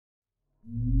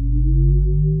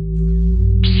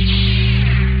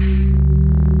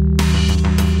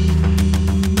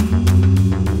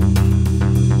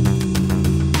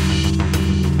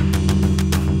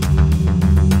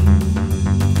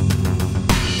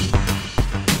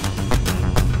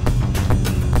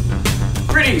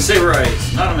Greetings,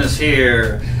 Saberites. Anonymous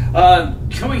here.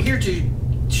 Coming here to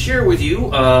share with you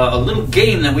a little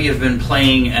game that we have been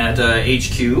playing at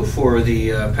HQ for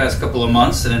the past couple of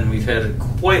months, and we've had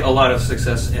quite a lot of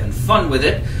success and fun with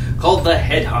it, called the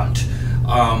Headhunt.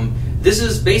 This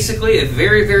is basically a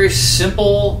very, very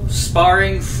simple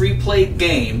sparring free play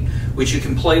game which you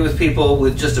can play with people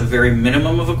with just a very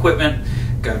minimum of equipment.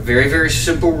 Got very, very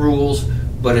simple rules,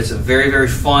 but it's a very, very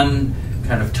fun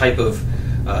kind of type of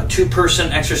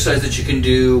two-person exercise that you can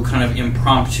do kind of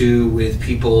impromptu with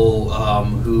people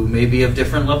who may be of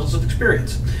different levels of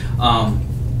experience.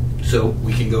 So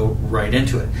we can go right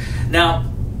into it.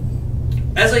 Now,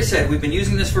 as I said, we've been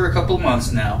using this for a couple of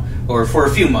months now, or for a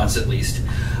few months at least.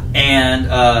 And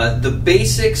the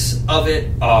basics of it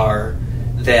are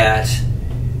that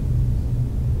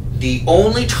the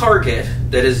only target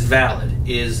that is valid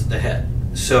is the head.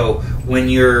 So when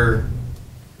we're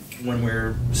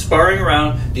sparring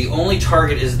around, the only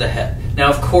target is the head.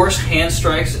 Now, of course, hand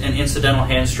strikes and incidental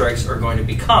hand strikes are going to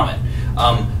be common.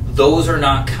 Those are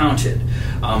not counted.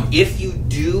 If you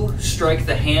do strike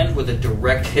the hand with a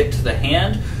direct hit to the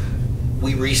hand,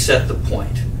 we reset the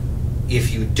point.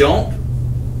 If you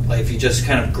don't, like if you just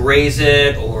kind of graze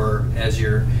it, or as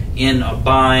you're in a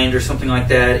bind or something like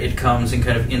that, it comes and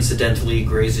kind of incidentally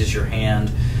grazes your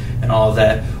hand and all of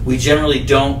that, we generally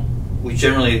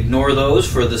ignore those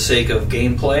for the sake of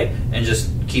gameplay and just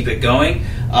keep it going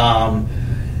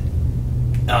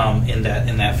in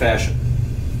that fashion.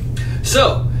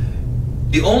 So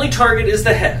the only target is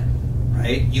the head,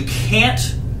 right? You can't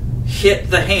hit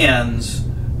the hands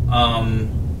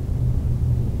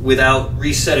without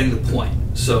resetting the point.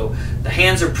 So the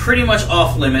hands are pretty much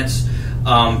off limits.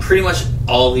 Pretty much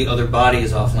all the other body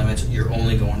is off limits. You're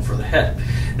only going for the head.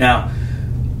 Now,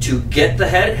 to get the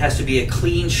head, it has to be a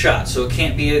clean shot. So it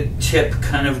can't be a tip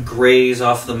kind of graze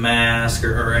off the mask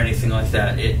or anything like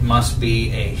that. It must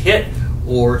be a hit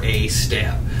or a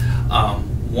stab.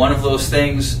 One of those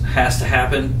things has to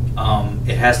happen.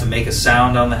 It has to make a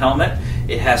sound on the helmet.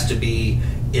 It has to be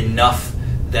enough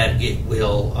that it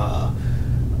will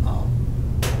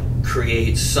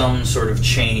create some sort of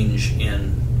change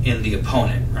in the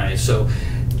opponent, right? So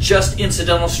just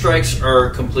incidental strikes are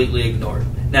completely ignored.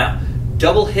 Now,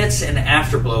 double hits and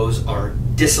afterblows are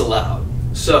disallowed.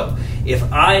 So if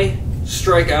I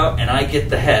strike out and I get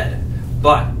the head,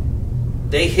 but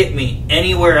they hit me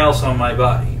anywhere else on my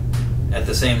body at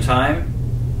the same time,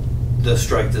 the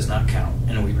strike does not count,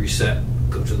 and we reset,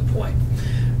 go to the point.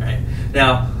 Right?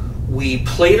 Now, we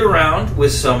played around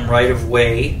with some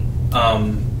right-of-way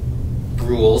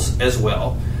rules as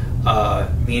well,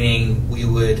 meaning we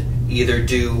would either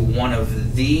do one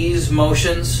of these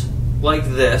motions like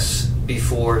this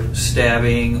before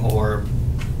stabbing or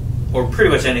pretty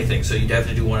much anything. So you'd have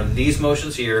to do one of these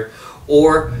motions here,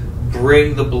 or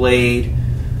bring the blade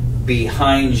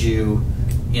behind you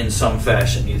in some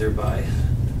fashion, either by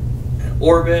an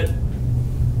orbit,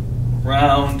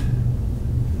 round,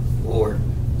 or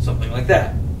something like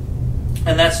that.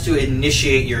 And that's to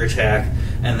initiate your attack,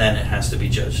 and then it has to be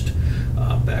judged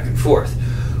back and forth.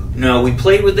 Now, we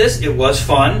played with this. It was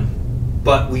fun,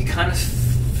 but we kind of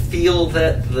feel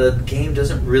that the game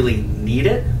doesn't really need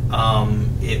it.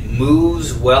 It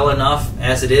moves well enough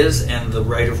as it is, and the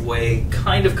right-of-way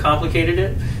kind of complicated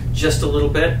it just a little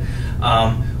bit.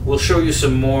 We'll show you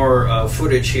some more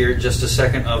footage here in just a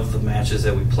second of the matches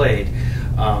that we played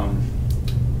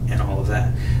and all of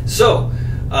that. So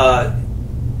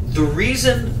the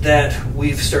reason that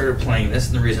we've started playing this,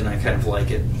 and the reason I kind of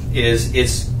like it, is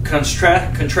it's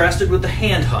contrasted with the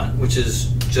hand hunt, which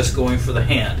is just going for the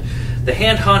hand. The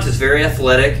hand hunt is very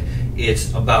athletic.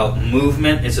 It's about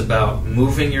movement. It's about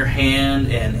moving your hand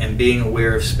and being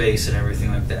aware of space and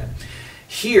everything like that.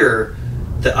 Here,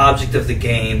 the object of the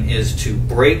game is to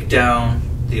break down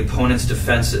the opponent's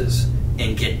defenses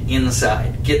and get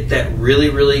inside. Get that really,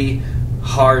 really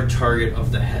hard target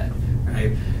of the head.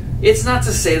 Right? It's not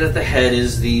to say that the head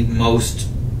is the most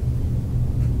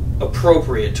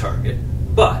appropriate target,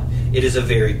 but it is a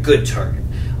very good target.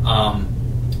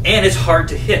 And it's hard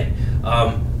to hit.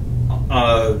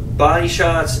 Body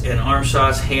shots and arm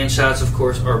shots, hand shots, of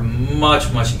course, are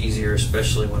much, much easier,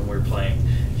 especially when we're playing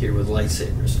here with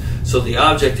lightsabers. So the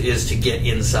object is to get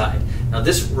inside. Now,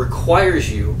 this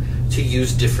requires you to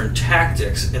use different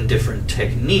tactics and different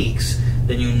techniques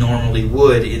than you normally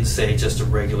would in, say, just a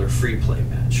regular free play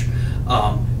match.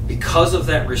 Because of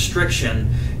that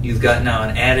restriction, you've got now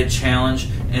an added challenge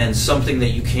and something that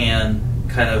you can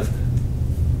kind of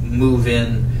move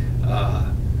into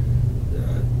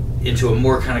a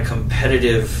more kind of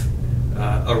competitive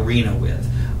arena with.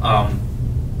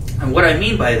 And what I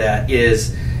mean by that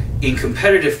is, in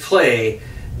competitive play,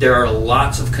 there are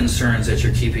lots of concerns that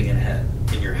you're keeping in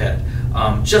your head.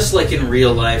 Just like in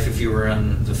real life, if you were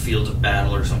in the field of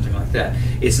battle or something like that,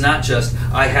 it's not just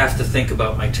I have to think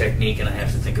about my technique and I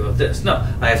have to think about this. No,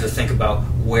 I have to think about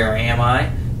where am I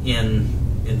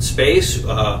in space,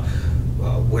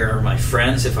 where are my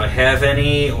friends if I have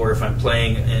any, or if I'm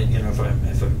playing,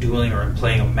 if I'm dueling or I'm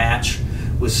playing a match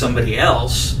with somebody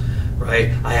else,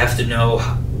 right? I have to know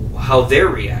how they're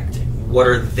reacting. What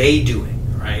are they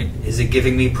doing, right? Is it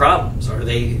giving me problems? Are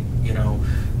they,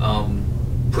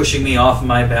 pushing me off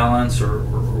my balance or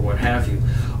what have you?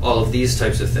 All of these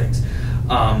types of things.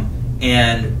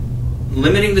 And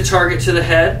limiting the target to the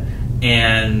head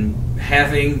and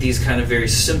having these kind of very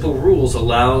simple rules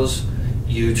allows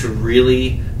you to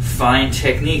really find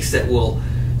techniques that will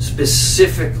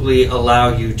specifically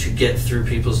allow you to get through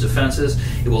people's defenses.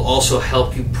 It will also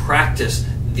help you practice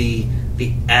the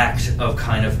act of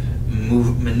kind of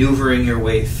maneuvering your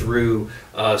way through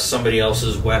somebody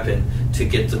else's weapon to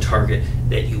get the target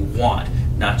that you want,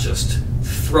 not just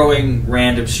throwing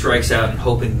random strikes out and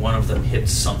hoping one of them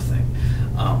hits something.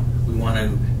 We want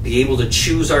to be able to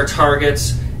choose our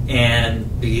targets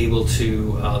and be able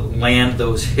to land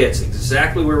those hits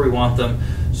exactly where we want them,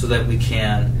 so that we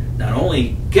can not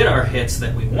only get our hits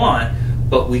that we want,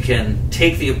 but we can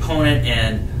take the opponent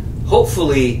and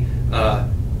hopefully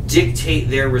dictate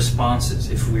their responses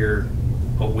if we're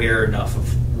aware enough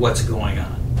of what's going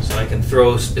on. So I can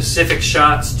throw specific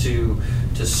shots to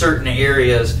certain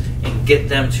areas and get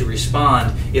them to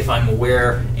respond if I'm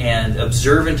aware and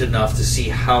observant enough to see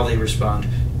how they respond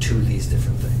to these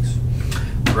different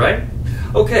things. All right?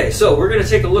 Okay, so we're going to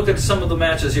take a look at some of the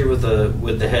matches here with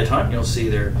the headhunt. You'll see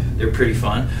they're pretty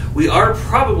fun. We are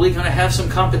probably going to have some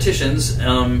competitions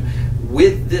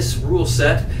with this rule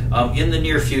set in the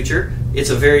near future. It's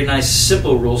a very nice,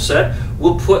 simple rule set.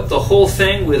 We'll put the whole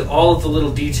thing with all of the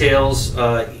little details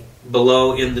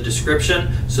below in the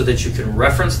description so that you can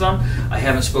reference them. I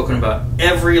haven't spoken about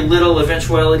every little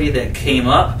eventuality that came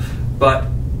up, but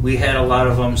we had a lot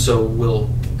of them, so we'll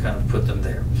kind of put them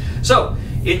there. So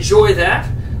enjoy that.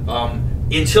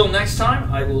 Until next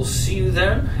time, I will see you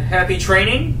then. Happy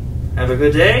training. Have a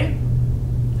good day.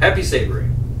 Happy sabering.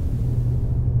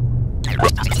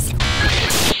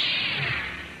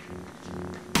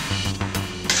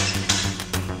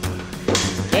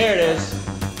 There it is.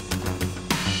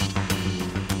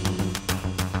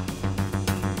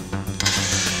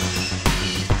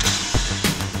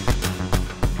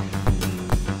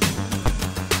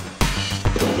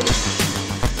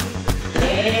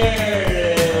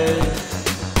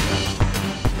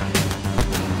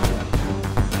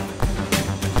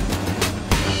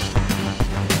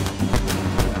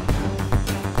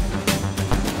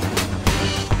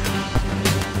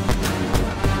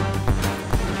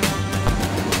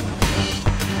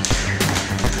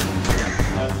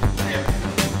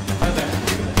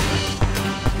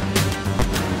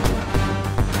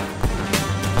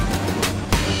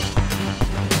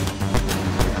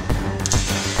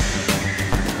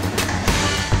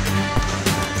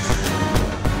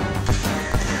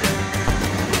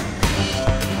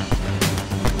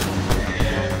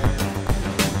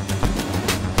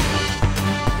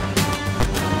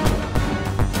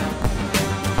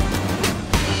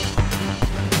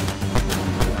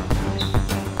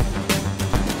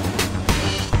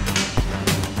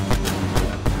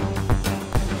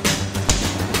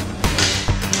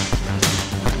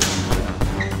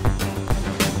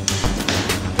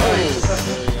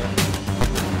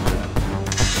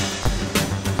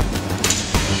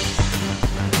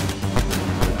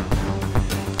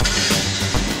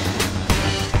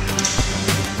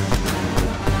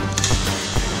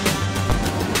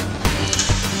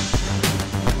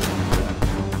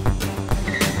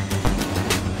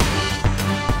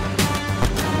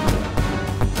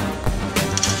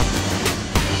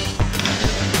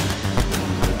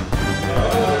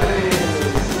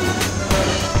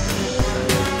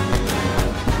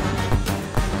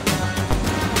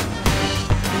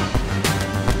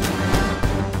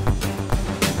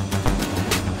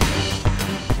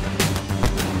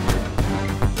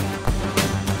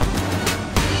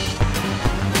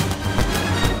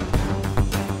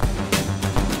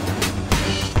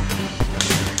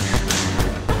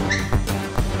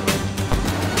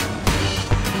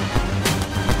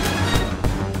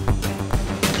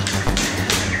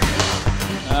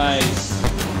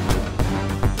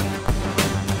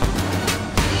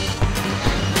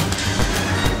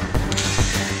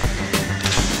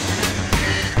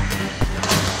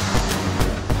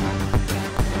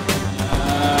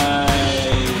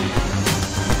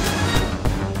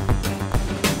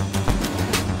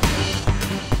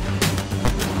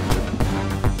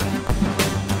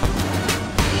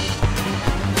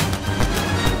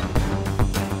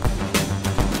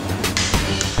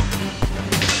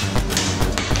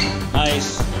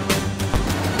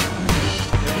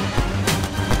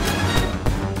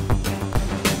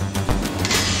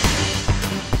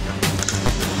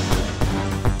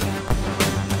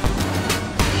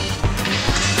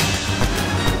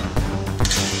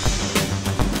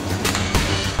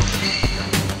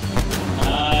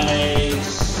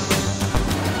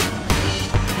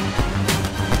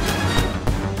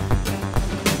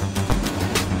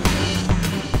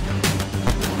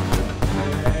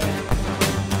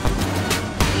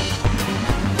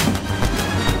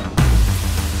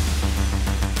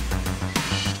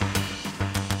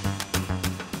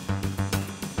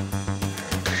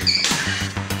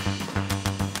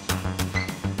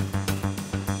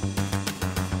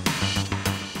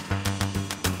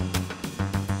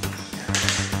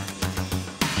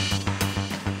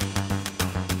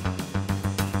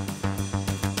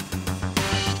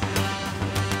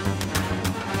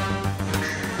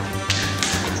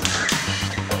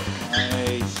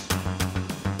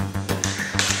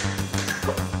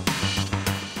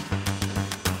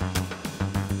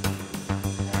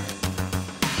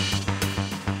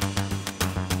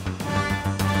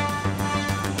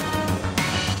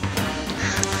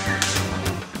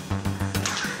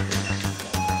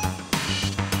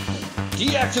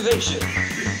 deactivation.